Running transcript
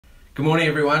Good morning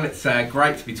everyone, it's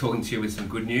great to be talking to you with some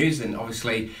good news, and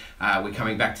obviously we're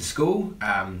coming back to school.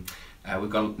 We've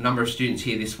got a number of students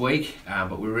here this week,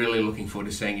 but we're really looking forward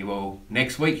to seeing you all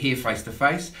next week here face to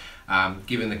face,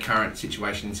 given the current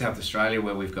situation in South Australia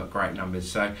where we've got great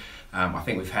numbers. So I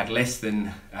think we've had less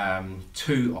than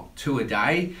two a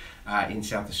day in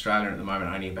South Australia at the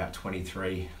moment, only about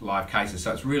 23 live cases.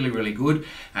 So it's really good,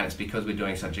 and it's because we're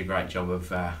doing such a great job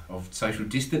of social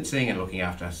distancing and looking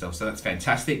after ourselves. So that's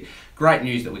fantastic. Great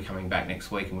news that we're coming back next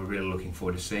week, and we're really looking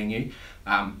forward to seeing you.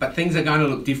 But things are going to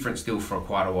look different still for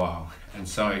quite a while, and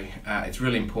so it's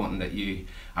really important that you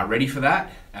are ready for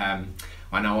that.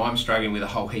 I know I'm struggling with a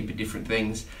whole heap of different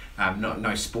things.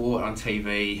 No sport on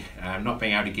TV, not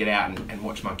being able to get out and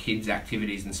watch my kids'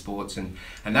 activities and sports, and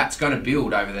that's going to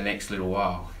build over the next little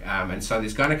while. And so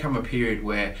there's going to come a period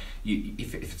where,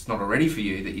 if it's not already for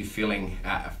you, that you're feeling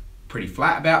pretty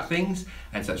flat about things,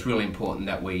 and so it's really important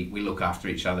that we look after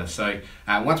each other. So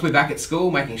once we're back at school,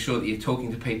 making sure that you're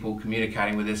talking to people,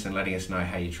 communicating with us and letting us know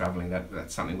how you're travelling,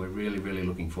 that's something we're really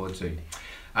looking forward to.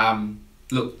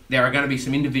 Look, there are going to be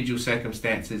some individual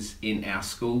circumstances in our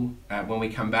school when we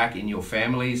come back, in your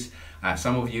families.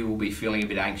 Some of you will be feeling a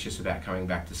bit anxious about coming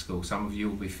back to school. Some of you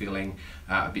will be feeling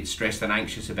a bit stressed and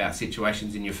anxious about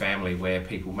situations in your family where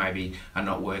people maybe are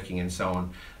not working and so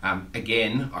on.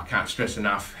 Again, I can't stress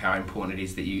enough how important it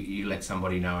is that you let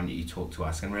somebody know and you talk to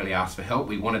us and really ask for help.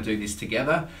 We want to do this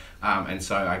together, and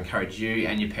so I encourage you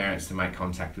and your parents to make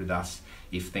contact with us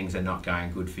if things are not going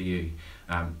good for you.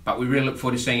 But we really look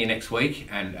forward to seeing you next week,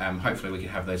 and hopefully we can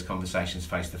have those conversations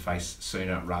face to face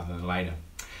sooner rather than later.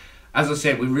 As I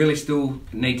said, we really still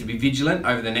need to be vigilant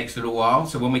over the next little while.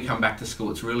 So when we come back to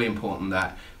school, it's really important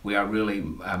that we are really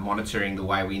monitoring the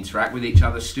way we interact with each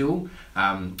other still.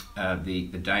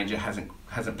 The danger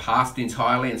hasn't passed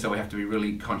entirely, and so we have to be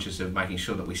really conscious of making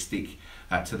sure that we stick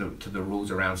to the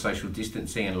rules around social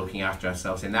distancing and looking after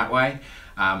ourselves in that way.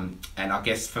 And I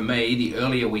guess for me, the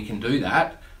earlier we can do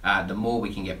that, the more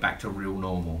we can get back to real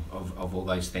normal of all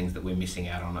those things that we're missing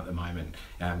out on at the moment.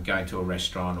 Going to a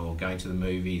restaurant, or going to the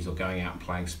movies, or going out and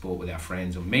playing sport with our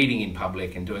friends, or meeting in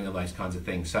public and doing all those kinds of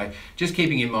things. So just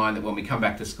keeping in mind that when we come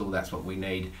back to school, that's what we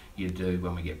need you to do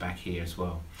when we get back here as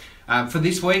well. For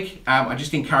this week, I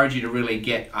just encourage you to really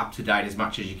get up to date as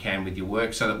much as you can with your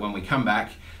work, so that when we come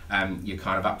back, you're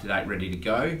kind of up to date, ready to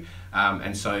go.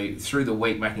 And so through the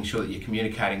week, making sure that you're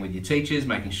communicating with your teachers,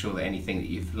 making sure that anything that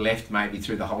you've left maybe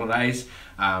through the holidays,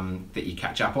 that you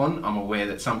catch up on. I'm aware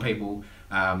that some people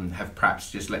have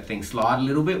perhaps just let things slide a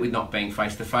little bit with not being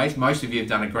face to face. Most of you have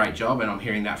done a great job, and I'm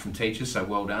hearing that from teachers, so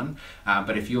well done.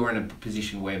 But if you're in a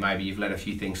position where maybe you've let a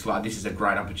few things slide, this is a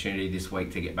great opportunity this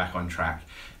week to get back on track.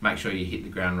 Make sure you hit the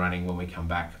ground running when we come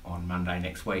back on Monday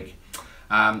next week.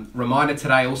 Reminder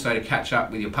today also to catch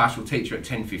up with your pastoral teacher at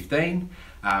 10:15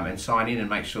 and sign in and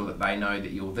make sure that they know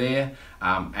that you're there.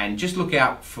 And just look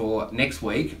out for next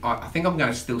week. I think I'm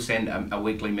going to still send a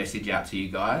weekly message out to you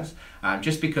guys,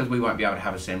 just because we won't be able to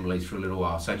have assemblies for a little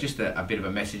while. So just a bit of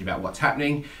a message about what's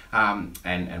happening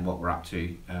and what we're up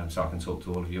to, so I can talk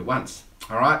to all of you at once.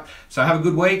 All right, so have a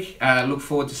good week. Look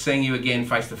forward to seeing you again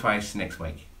face to face next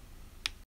week.